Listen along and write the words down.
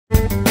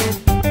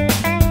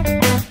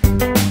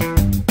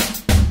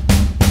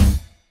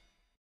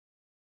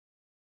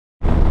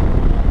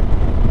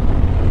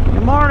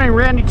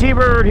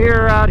Randytbird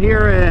here, out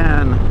here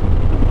in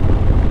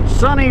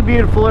sunny,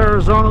 beautiful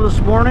Arizona this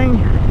morning.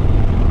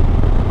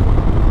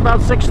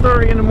 About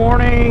 6:30 in the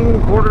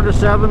morning, quarter to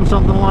 7,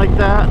 something like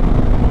that.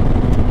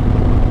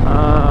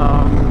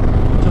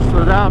 Just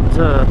was out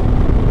to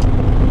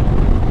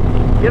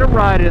get a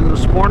ride in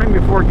this morning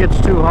before it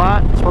gets too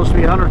hot. It's supposed to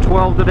be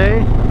 112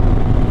 today.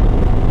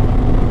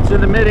 It's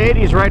in the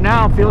mid-80s right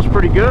now. Feels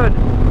pretty good.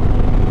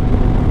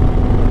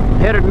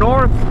 Headed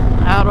north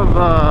out of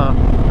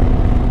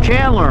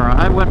Chandler.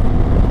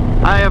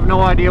 I have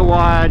no idea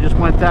why I just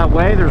went that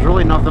way. There's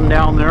really nothing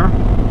down there.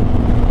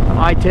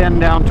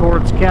 I-10 down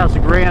towards Casa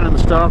Grande and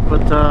stuff,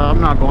 but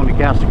I'm not going to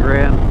Casa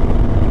Grande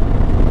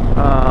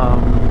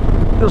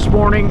this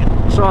morning,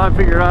 so I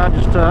figured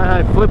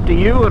I flipped to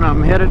you and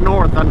I'm headed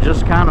north. I'm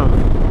just kind of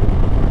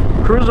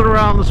cruising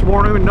around this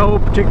morning with no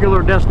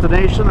particular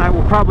destination. I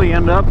will probably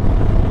end up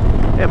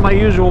at my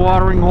usual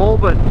watering hole,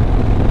 but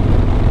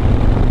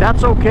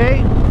that's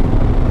okay.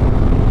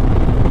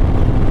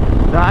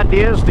 The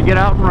idea is to get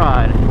out and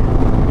ride.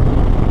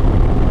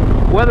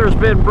 Weather's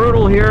been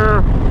brutal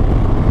here.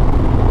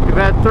 We've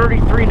had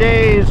 33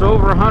 days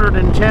over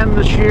 110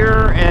 this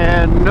year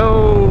and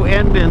no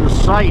end in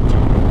sight.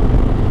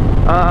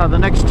 The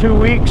next 2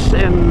 weeks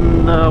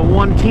in the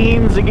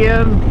 1-teens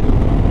again.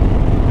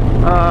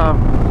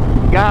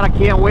 God, I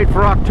can't wait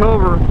for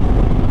October.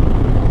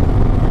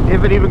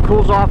 If it even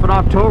cools off in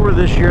October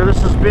this year.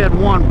 This has been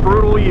one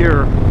brutal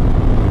year.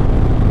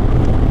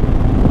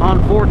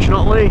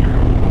 Unfortunately,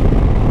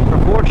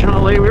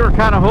 we were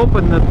kind of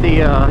hoping that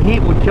the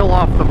heat would kill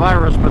off the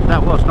virus, but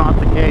that was not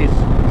the case.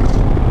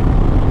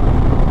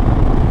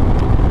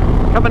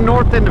 Coming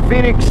north into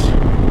Phoenix,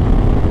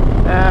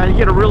 you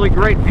get a really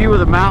great view of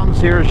the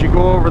mountains here as you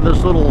go over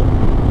this little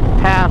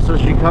pass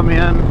as you come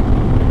in.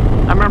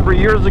 I remember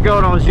years ago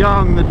when I was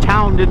young, the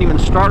town didn't even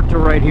start to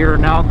right here,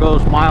 and now it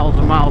goes miles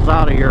and miles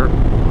out of here.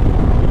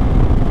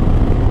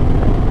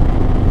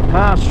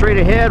 Straight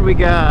ahead we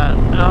got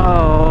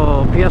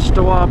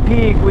Piestewa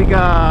Peak, we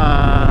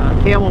got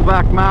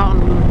Camelback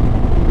Mountain,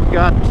 we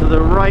got to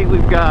the right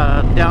we've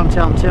got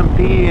downtown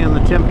Tempe and the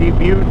Tempe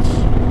Buttes.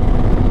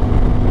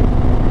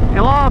 And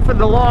off in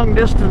the long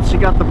distance you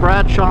got the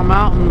Bradshaw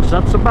Mountains.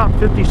 That's about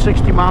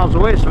 50-60 miles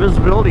away, so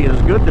visibility is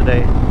good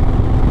today.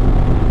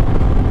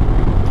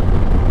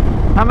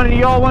 How many of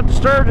y'all went to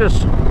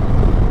Sturgis?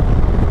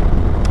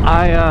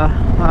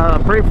 I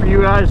pray for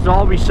you guys to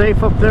all be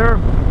safe up there.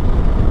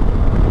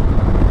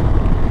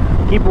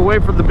 Keep away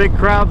from the big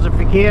crowds if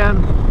you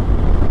can.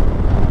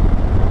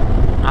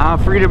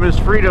 Freedom is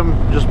freedom.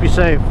 Just be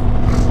safe.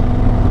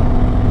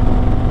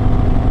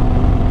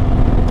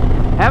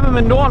 Haven't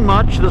been doing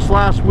much this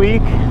last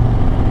week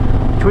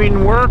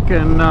between work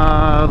and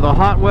the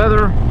hot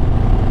weather.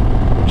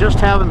 Just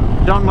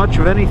haven't done much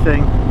of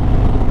anything.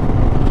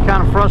 It's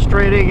kind of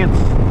frustrating.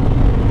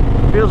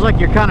 It feels like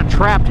you're kind of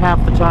trapped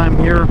half the time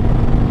here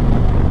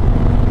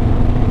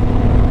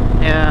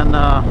and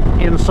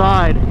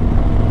inside.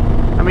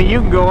 I mean,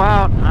 you can go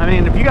out. I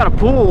mean, if you got a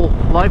pool,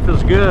 life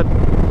is good,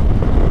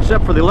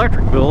 except for the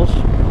electric bills.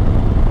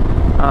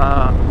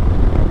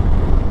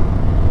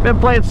 Been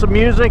playing some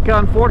music.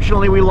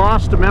 Unfortunately, we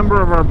lost a member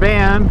of our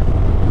band,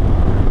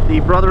 the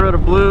Brotherhood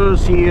of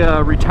Blues. He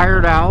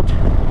retired out.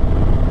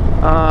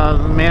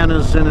 The man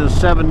is in his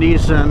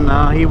 70s, and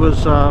he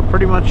was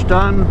pretty much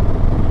done.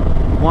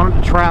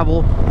 Wanted to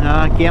travel.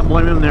 Can't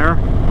blame him there.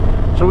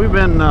 So we've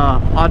been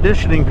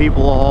auditioning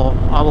people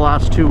all the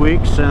last 2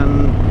 weeks,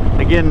 and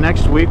again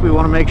next week. We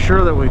want to make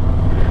sure that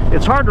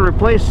it's hard to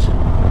replace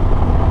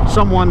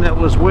someone that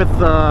was with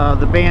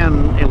the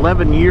band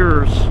 11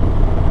 years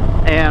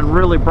and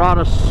really brought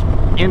us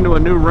into a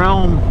new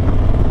realm,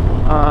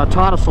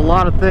 taught us a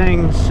lot of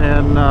things,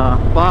 and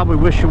Bob, we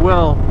wish you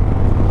well.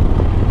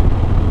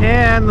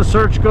 And the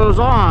search goes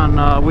on.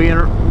 We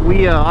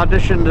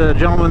auditioned a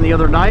gentleman the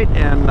other night,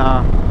 and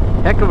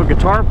heck of a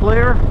guitar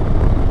player.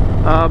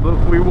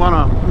 But we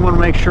want to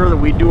make sure that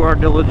we do our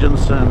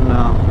diligence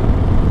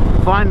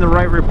and find the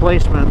right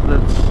replacement.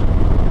 That's,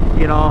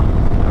 you know,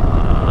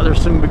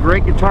 there's some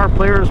great guitar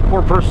players,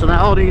 poor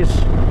personalities,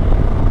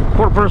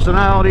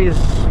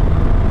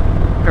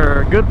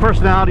 or good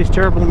personalities,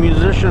 terrible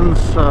musicians.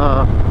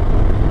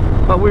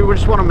 But we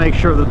just want to make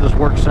sure that this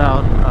works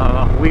out.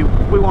 We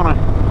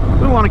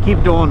want to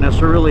keep doing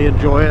this. We really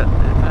enjoy it,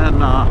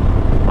 and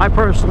I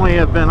personally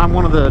I'm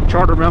one of the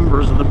charter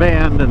members of the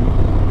band, and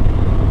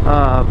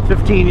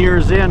 15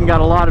 years in, got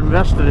a lot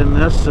invested in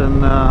this,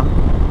 and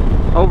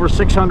over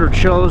 600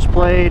 shows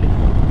played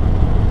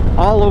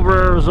all over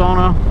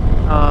Arizona.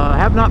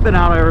 Have not been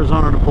out of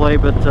Arizona to play,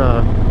 but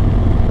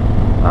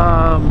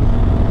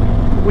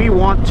we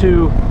want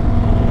to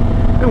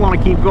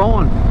keep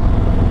going.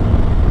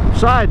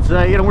 Besides,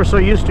 you know, we're so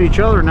used to each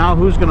other now.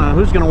 Who's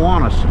gonna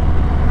want us?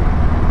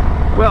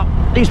 Well,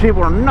 these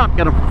people are not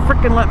gonna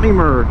frickin' let me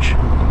merge,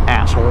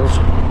 assholes.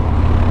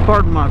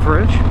 Pardon my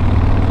French.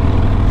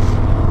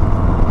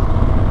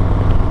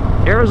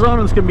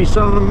 Arizonans can be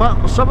some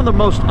of the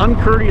most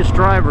uncourteous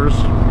drivers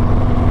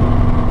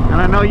And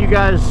I know you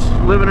guys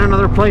living in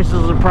other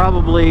places would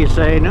probably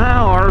say, no,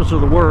 ours are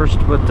the worst,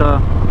 but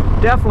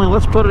definitely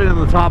let's put it in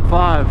the top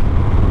 5.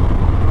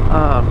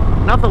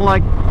 Nothing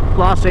like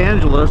Los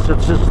Angeles.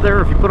 It's just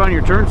there if you put on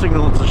your turn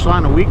signal, it's a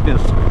sign of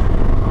weakness.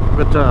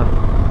 But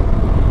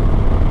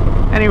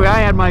anyway, I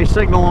had my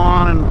signal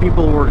on and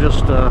people were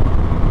just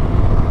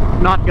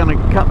not going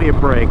to cut me a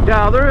break.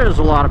 Now, there is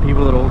a lot of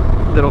people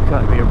that'll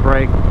cut me a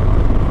break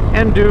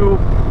and do,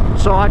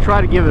 so I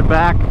try to give it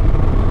back.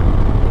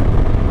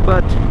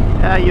 But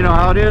you know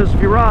how it is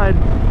if you ride.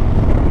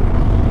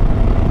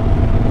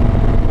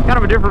 Kind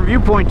of a different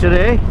viewpoint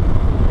today.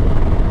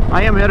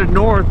 I am headed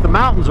north. The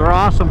mountains are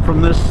awesome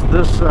from this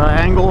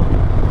angle.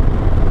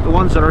 The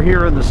ones that are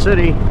here in the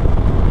city,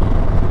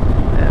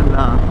 and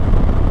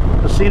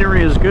the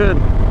scenery is good.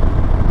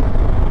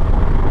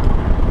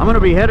 I'm going to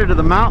be headed to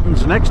the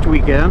mountains next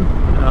weekend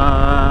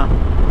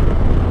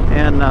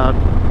and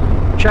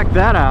check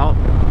that out.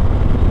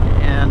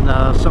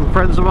 And some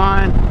friends of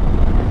mine,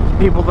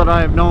 people that I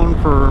have known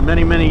for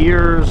many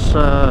years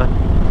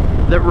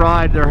that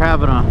ride, they're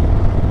having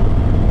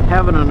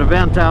an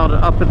event out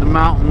up in the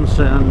mountains,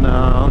 and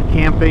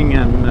camping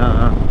and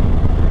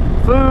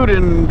food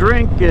and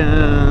drink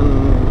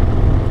and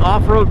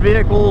off-road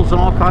vehicles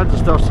and all kinds of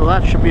stuff, so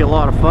that should be a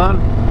lot of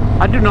fun.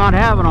 I do not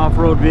have an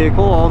off-road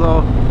vehicle,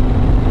 although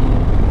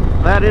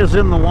that is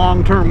in the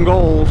long-term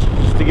goals,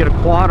 just to get a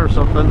quad or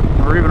something,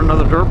 or even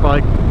another dirt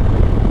bike.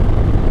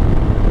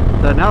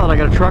 Now that I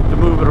got a truck to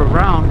move it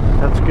around,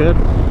 that's good.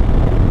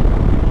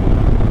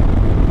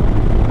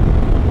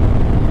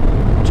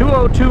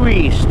 202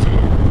 East.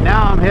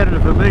 Now I'm headed to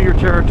familiar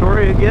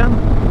territory again.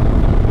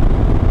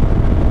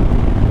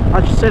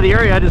 I should say the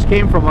area I just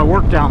came from, I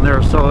worked down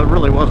there, so it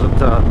really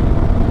wasn't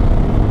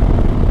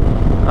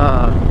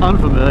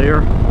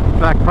unfamiliar. In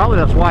fact, probably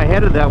that's why I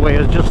headed that way,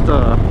 is just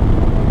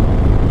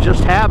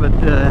habit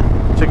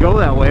to go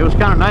that way. It was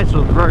kind of nice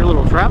with very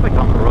little traffic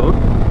on the road.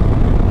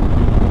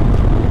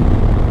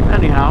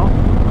 Anyhow,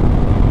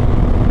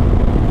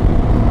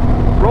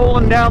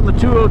 rolling down the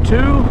 202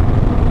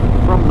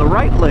 from the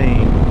right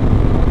lane.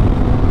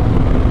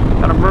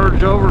 Gotta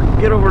merge over,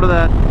 get over to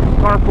that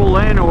carpool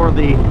lane, or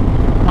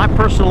my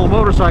personal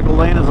motorcycle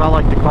lane, as I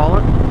like to call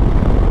it.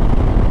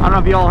 I don't know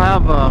if y'all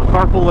have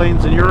carpool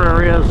lanes in your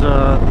areas,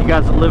 you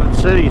guys that live in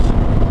cities.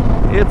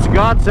 It's a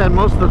godsend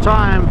most of the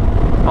time,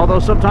 although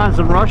sometimes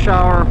in rush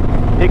hour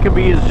it can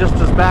be just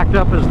as backed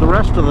up as the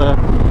rest of the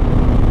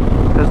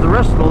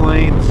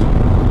lanes,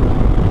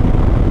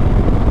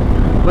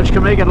 which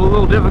can make it a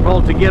little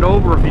difficult to get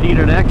over if you need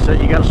an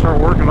exit. You got to start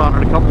working on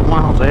it a couple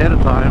miles ahead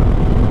of time,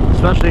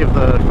 especially if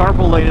the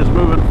carpool lane is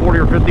moving 40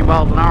 or 50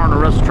 miles an hour and the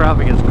rest of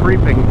traffic is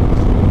creeping.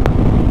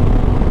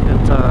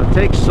 It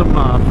takes some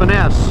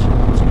finesse,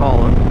 let's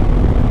call it.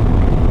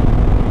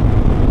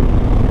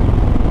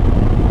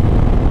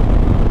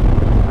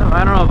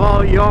 I don't know if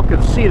all y'all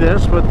could see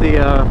this, but the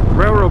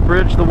railroad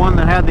bridge, the one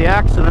that had the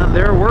accident,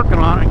 they're working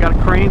on it. Got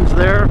cranes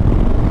there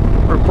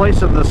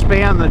replacing the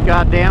span that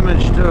got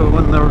damaged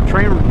when the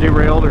train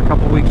derailed a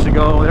couple weeks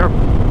ago.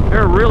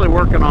 They're really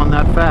working on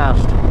that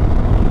fast.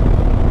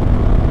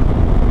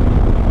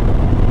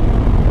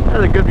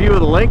 Had a good view of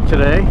the lake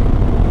today.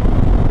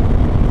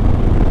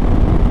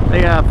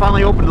 They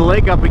finally opened the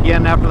lake up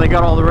again after they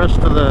got all the rest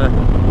of the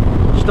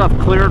stuff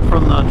cleared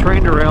from the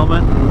train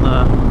derailment, and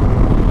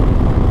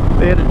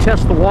they had to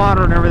test the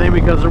water and everything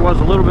because there was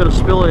a little bit of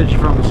spillage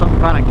from some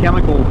kind of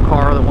chemical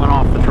car that went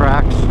off the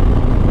tracks.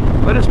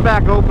 But it's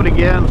back open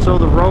again, so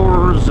the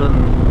rowers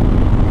and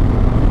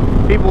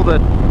people that,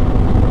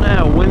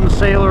 wind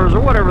sailors or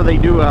whatever they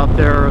do out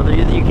there,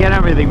 you can't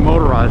have anything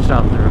motorized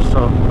out there,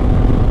 so.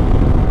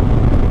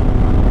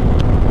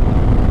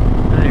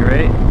 At any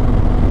rate,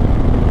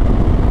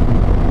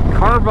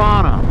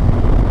 Carvana.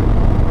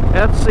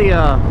 That's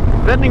the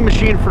vending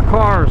machine for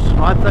cars.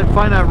 I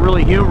find that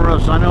really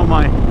humorous. I know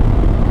my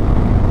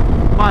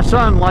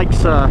son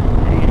likes,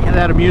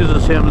 that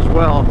amuses him as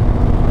well.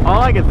 All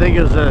I can think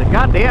is,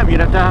 goddamn, you'd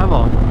have to have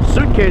a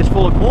suitcase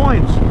full of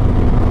coins.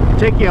 It'd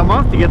take you a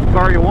month to get the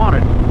car you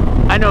wanted.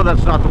 I know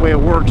that's not the way it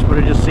works, but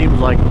it just seems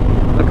like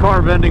a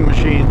car vending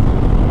machine.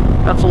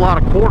 That's a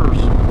lot of quarters.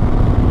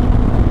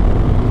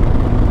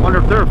 Wonder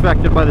if they're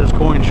affected by this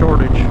coin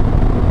shortage.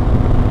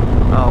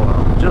 Oh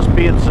well, just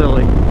being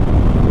silly.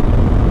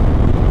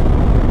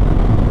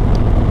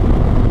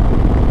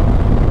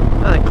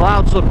 The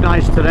clouds look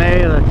nice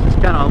today.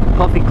 Just kind of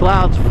puffy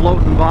clouds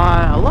floating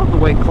by. I love the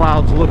way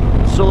clouds look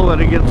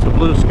silhouetted against the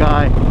blue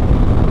sky.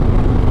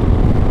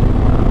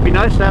 It'd be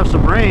nice to have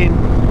some rain.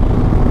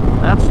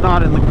 That's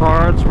not in the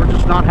cards. We're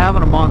just not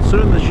having a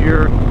monsoon this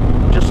year,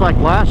 just like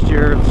last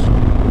year. It's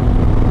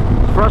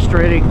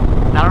frustrating.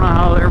 I don't know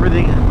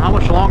how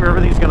much longer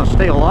everything's going to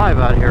stay alive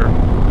out here.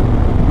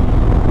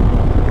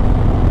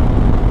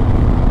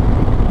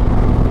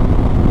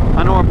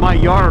 I know my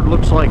yard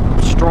looks like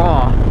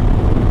straw.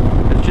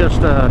 It's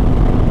just,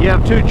 you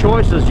have two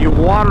choices. You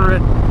water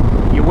it,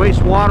 you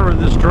waste water in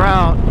this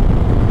drought,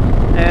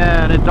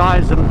 and it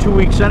dies in 2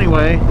 weeks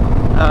anyway,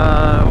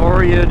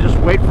 or you just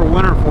wait for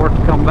winter for it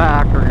to come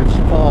back, or it's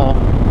fall.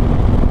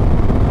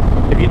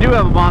 if you do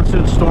have a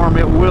monsoon storm,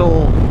 it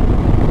will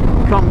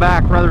come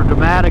back rather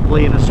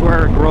dramatically, and I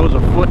swear it grows a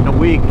foot in a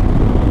week.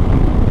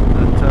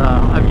 But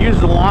I've used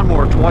the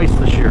lawnmower twice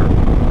this year.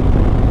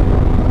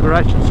 Or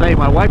I should say,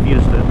 my wife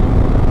used it.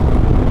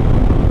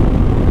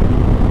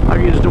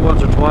 I've used it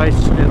once or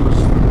twice,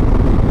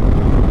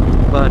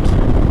 but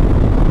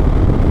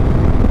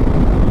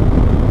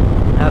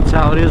that's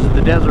how it is in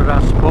the desert, I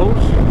suppose.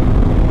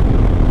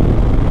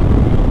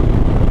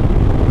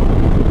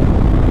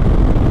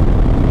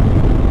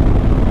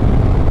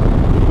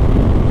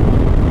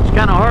 It's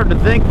kind of hard to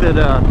think that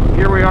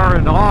here we are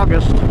in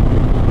August,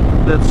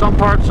 that some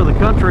parts of the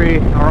country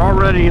are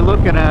already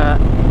looking at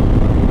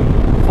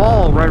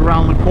fall right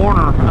around the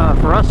corner.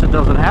 For us, it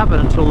doesn't happen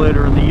until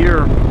later in the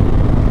year,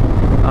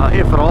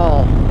 if at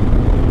all.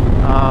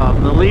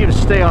 The leaves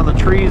stay on the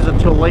trees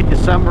until late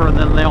December, and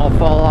then they all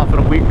fall off in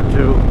a week or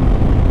two.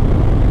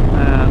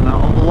 And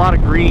a lot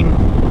of green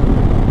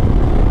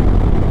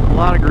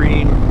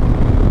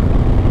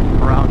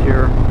around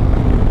here.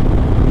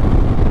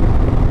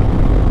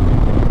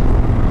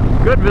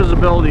 Good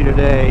visibility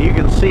today. You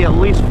can see at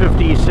least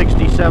 50,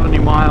 60, 70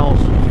 miles.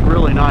 It's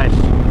really nice.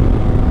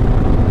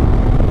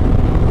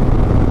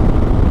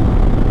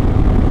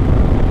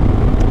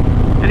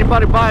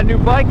 Anybody buy a new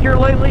bike here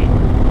lately?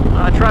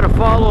 I try to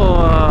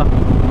follow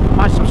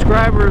my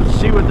subscribers,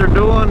 see what they're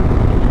doing.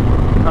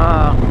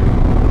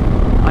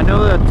 I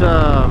know that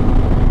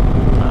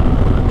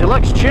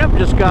Deluxe Chimp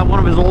just got one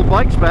of his old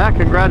bikes back.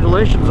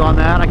 Congratulations on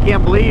that. I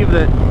can't believe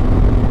that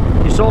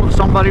he sold it to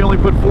somebody who only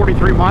put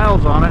 43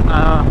 miles on it.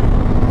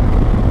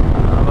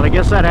 But I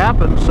guess that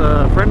happens.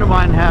 A friend of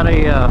mine had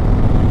a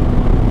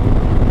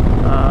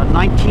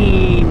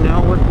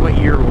what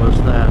year was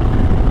that?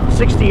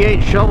 68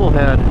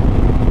 Shovelhead.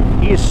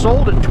 He's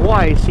sold it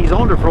twice. He's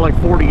owned it for like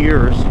 40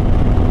 years.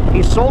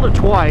 He sold it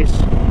twice,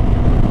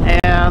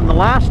 and the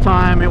last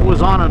time it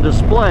was on a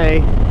display,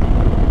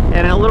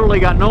 and it literally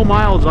got no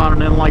miles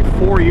on it in like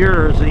 4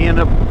 years, and he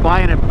ended up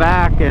buying it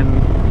back,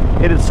 and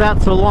it had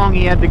sat so long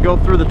he had to go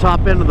through the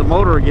top end of the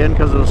motor again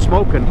because it was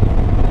smoking.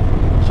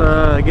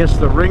 So I guess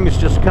the rings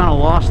just kind of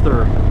lost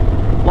their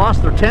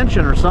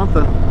tension or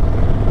something.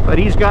 But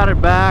he's got it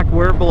back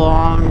where it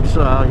belongs.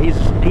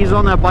 He's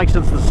on that bike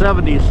since the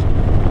 70s.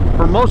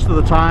 For most of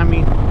the time,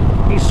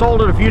 he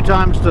sold it a few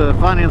times to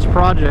finance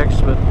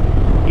projects, but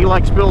he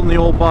likes building the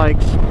old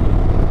bikes.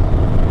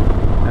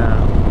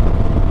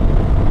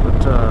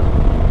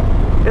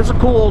 It's a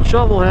cool old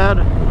Shovelhead.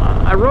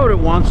 I rode it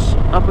once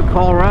up in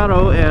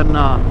Colorado, and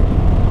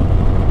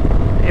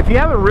if you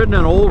haven't ridden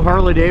an old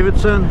Harley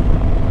Davidson,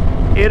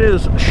 it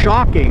is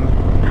shocking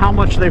how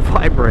much they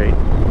vibrate.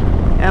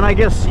 And I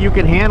guess you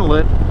can handle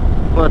it,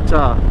 but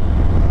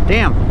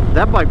damn,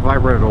 that bike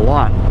vibrated a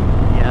lot.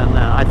 And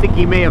I think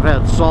he may have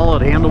had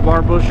solid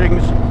handlebar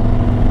bushings,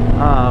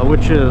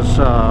 which is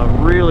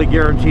really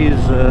guarantees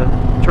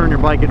turn your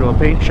bike into a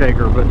paint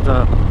shaker. But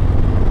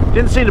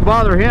didn't seem to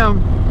bother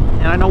him.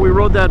 And I know he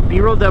rode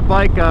that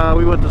bike.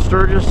 We went to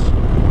Sturgis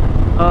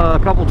a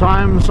couple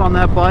times on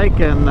that bike,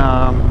 and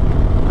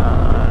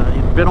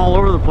he'd been all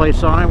over the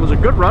place on it. It was a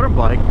good running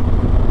bike.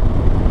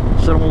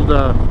 It's an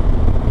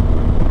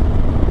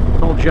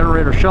old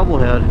generator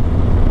Shovelhead.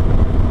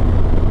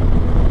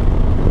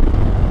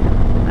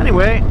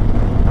 Anyway,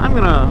 I'm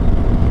gonna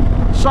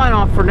sign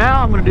off for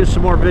now. I'm gonna do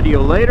some more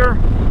video later.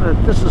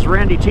 This is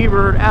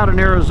Randytbird out in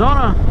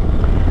Arizona.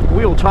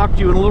 We will talk to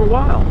you in a little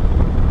while.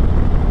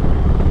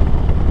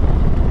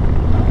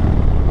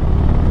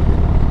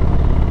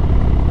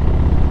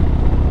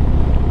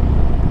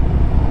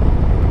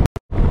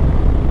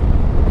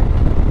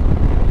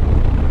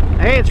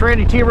 Hey, it's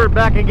Randytbird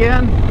back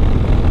again.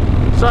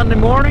 Sunday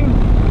morning.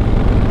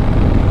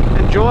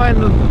 Enjoying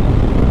the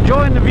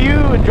view,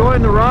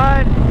 enjoying the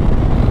ride.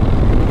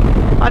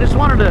 I just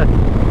wanted to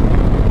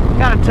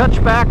kind of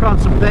touch back on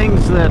some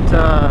things that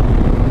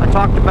I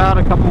talked about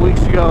a couple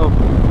weeks ago.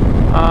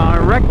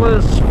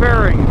 Reckless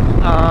fairing.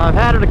 I've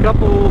had it a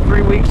couple,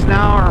 3 weeks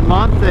now or a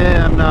month,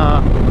 and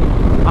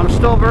I'm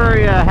still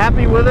very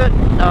happy with it.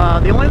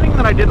 The only thing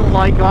that I didn't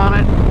like on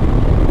it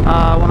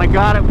when I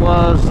got it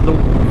was the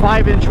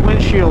 5-inch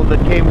windshield that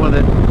came with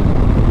it.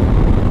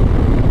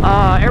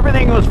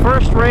 Everything was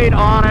first rate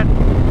on it,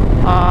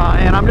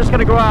 and I'm just going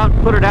to go out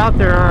and put it out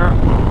there.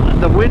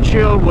 The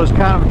windshield was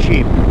kind of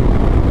cheap.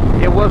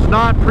 It was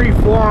not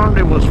preformed,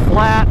 it was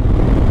flat.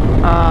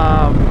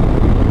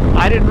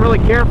 I didn't really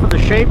care for the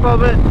shape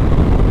of it.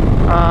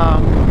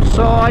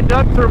 So I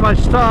dug through my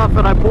stuff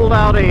and I pulled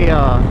out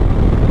a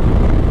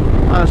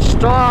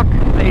stock,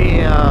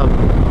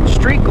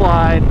 Street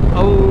Glide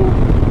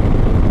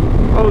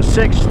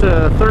 06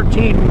 to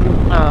 13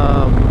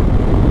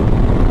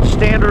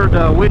 standard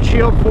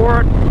windshield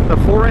for it, the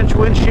 4-inch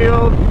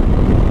windshield.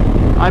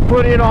 I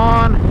put it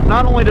on.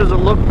 Not only does it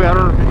look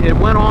better, it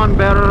went on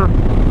better,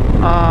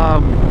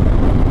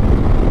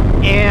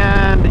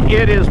 and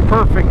it is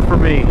perfect for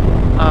me.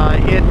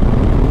 It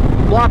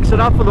blocks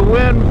enough of the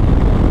wind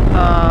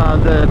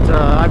that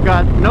I've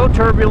got no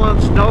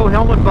turbulence, no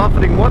helmet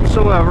buffeting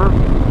whatsoever,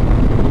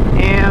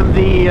 and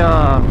the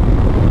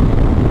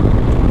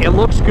it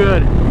looks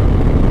good,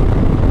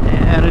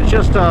 and it's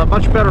just a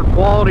much better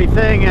quality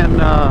thing.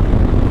 And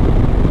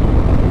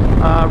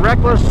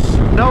Reckless,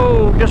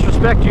 no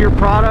disrespect to your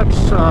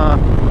products,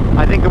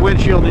 I think the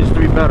windshield needs to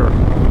be better.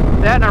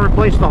 Then I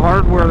replaced the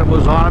hardware that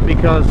was on it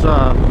because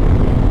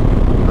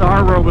the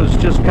hardware was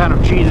just kind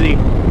of cheesy,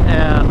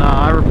 and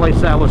I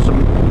replaced that with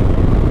some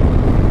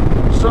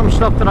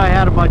stuff that I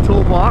had in my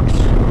toolbox,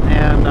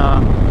 and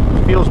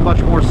it feels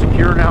much more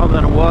secure now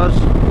than it was.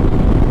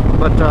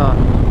 But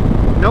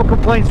no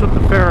complaints with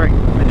the fairing,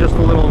 and just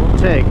a little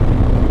take.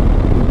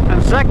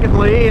 And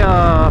secondly,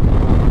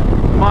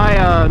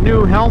 my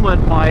new helmet,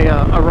 my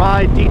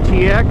Arai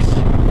DTX,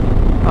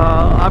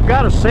 I've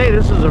got to say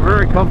this is a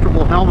very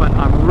comfortable helmet.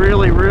 I'm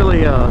really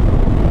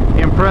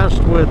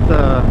impressed with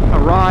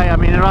Arai. I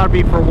mean, it ought to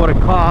be for what it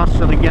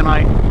costs, and again,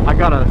 I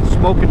got a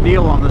smoking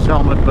deal on this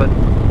helmet. But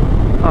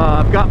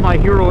I've got my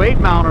Hero 8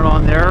 mounted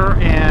on there,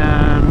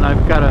 and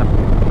I've got a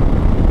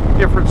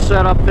different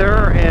setup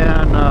there,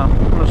 and I'm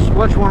going to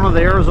switch one of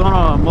the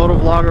Arizona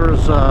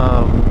Motovloggers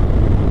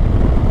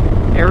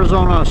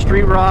Arizona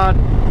street rod.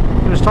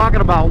 He was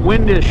talking about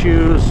wind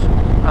issues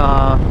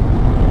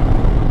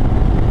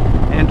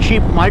and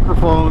cheap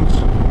microphones.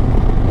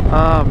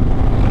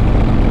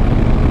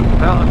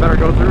 Well, I better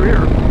go through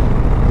here.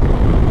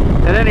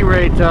 At any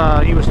rate,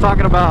 he was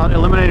talking about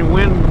eliminating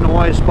wind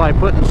noise by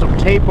putting some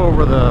tape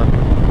over the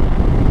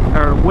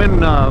wind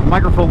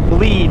microphone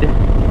bleed,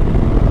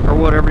 or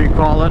whatever you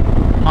call it,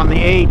 on the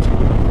 8.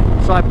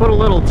 So I put a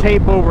little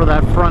tape over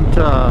that front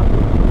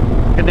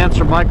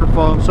condenser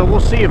microphone, so we'll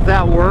see if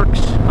that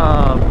works.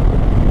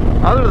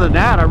 Other than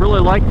that, I really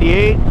like the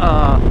 8.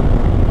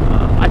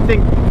 I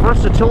think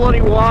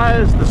versatility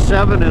wise, the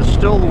 7 is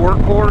still the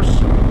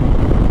workhorse,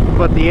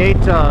 but the 8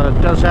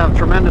 does have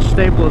tremendous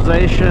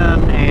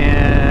stabilization,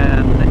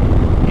 and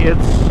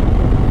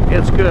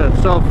it's good.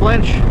 So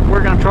Flinch,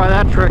 we're going to try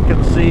that trick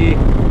and see.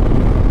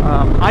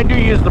 I do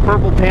use the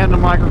Purple Panda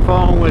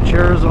microphone, which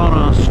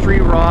Arizona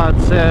Street Rod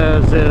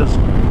says is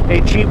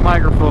a cheap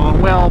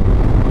microphone. Well,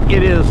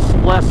 it is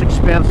less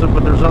expensive,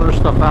 but there's other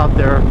stuff out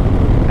there,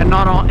 and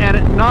not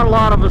a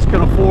lot of us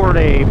can afford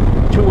a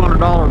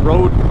 $200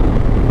 Rode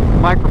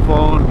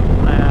microphone.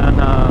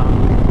 And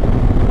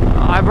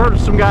I've heard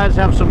some guys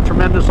have some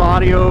tremendous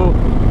audio,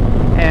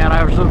 and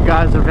I've heard some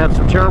guys that have had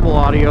some terrible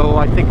audio.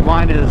 I think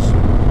mine is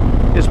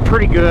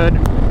pretty good,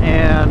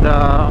 and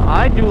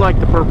I do like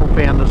the Purple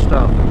Panda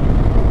stuff.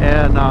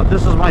 And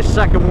this is my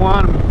second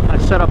one. I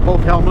set up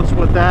both helmets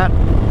with that,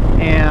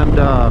 and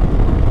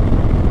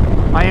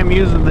I am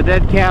using the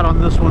Dead Cat on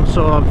this one,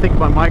 so I think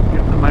my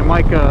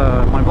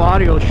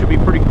audio should be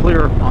pretty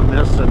clear on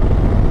this. And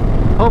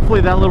hopefully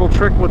that little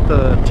trick with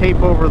the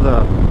tape over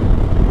the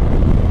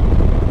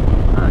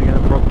I got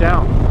it broke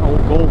down,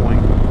 old gold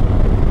wing.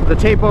 The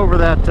tape over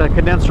that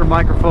condenser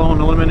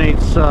microphone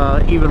eliminates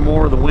even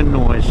more of the wind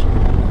noise.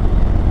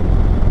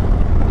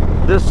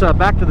 This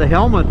back to the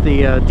helmet,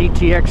 the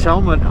DTX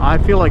helmet, I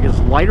feel like it's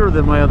lighter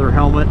than my other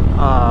helmet.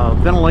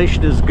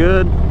 Ventilation is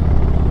good.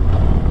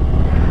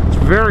 It's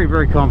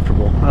very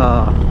comfortable.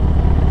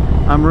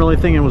 I'm really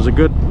thinking it was a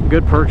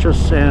good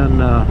purchase, and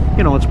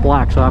you know, it's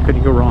black, so how could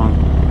you go wrong?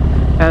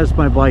 As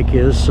my bike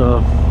is.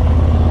 So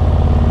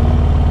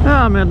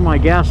I'm at my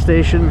gas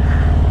station.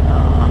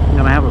 I'm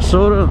gonna have a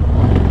soda,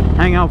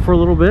 hang out for a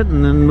little bit,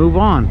 and then move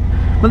on.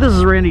 But this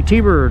is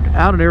Randytbird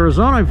out in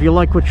Arizona. If you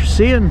like what you're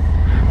seeing,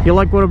 you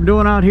like what I'm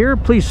doing out here,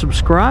 please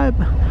subscribe.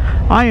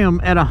 I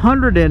am at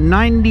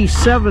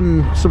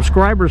 197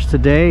 subscribers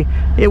today.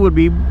 It would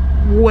be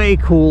way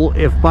cool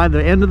if by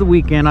the end of the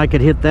weekend I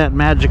could hit that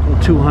magical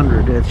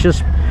 200.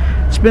 It's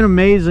been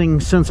amazing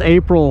since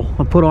April.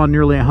 I put on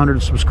nearly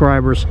 100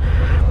 subscribers,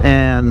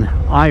 and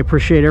I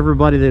appreciate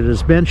everybody that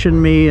has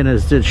mentioned me and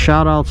has did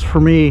shout outs for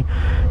me,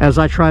 as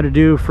I try to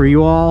do for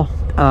you all.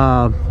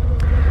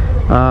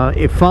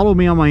 If follow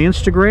me on my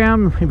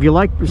Instagram. If you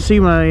like to see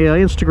my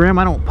Instagram,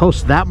 I don't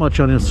post that much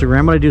on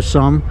Instagram, but I do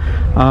some.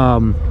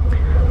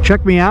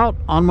 Check me out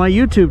on my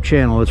YouTube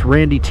channel. It's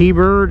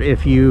Randytbird.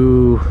 If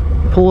you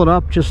pull it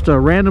up just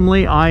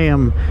randomly, I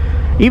am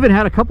even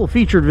had a couple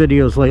featured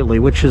videos lately,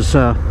 which is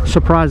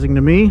surprising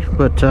to me,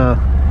 but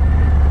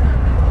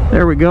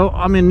there we go.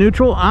 I'm in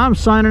neutral. I'm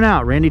signing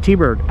out.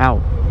 Randytbird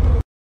out.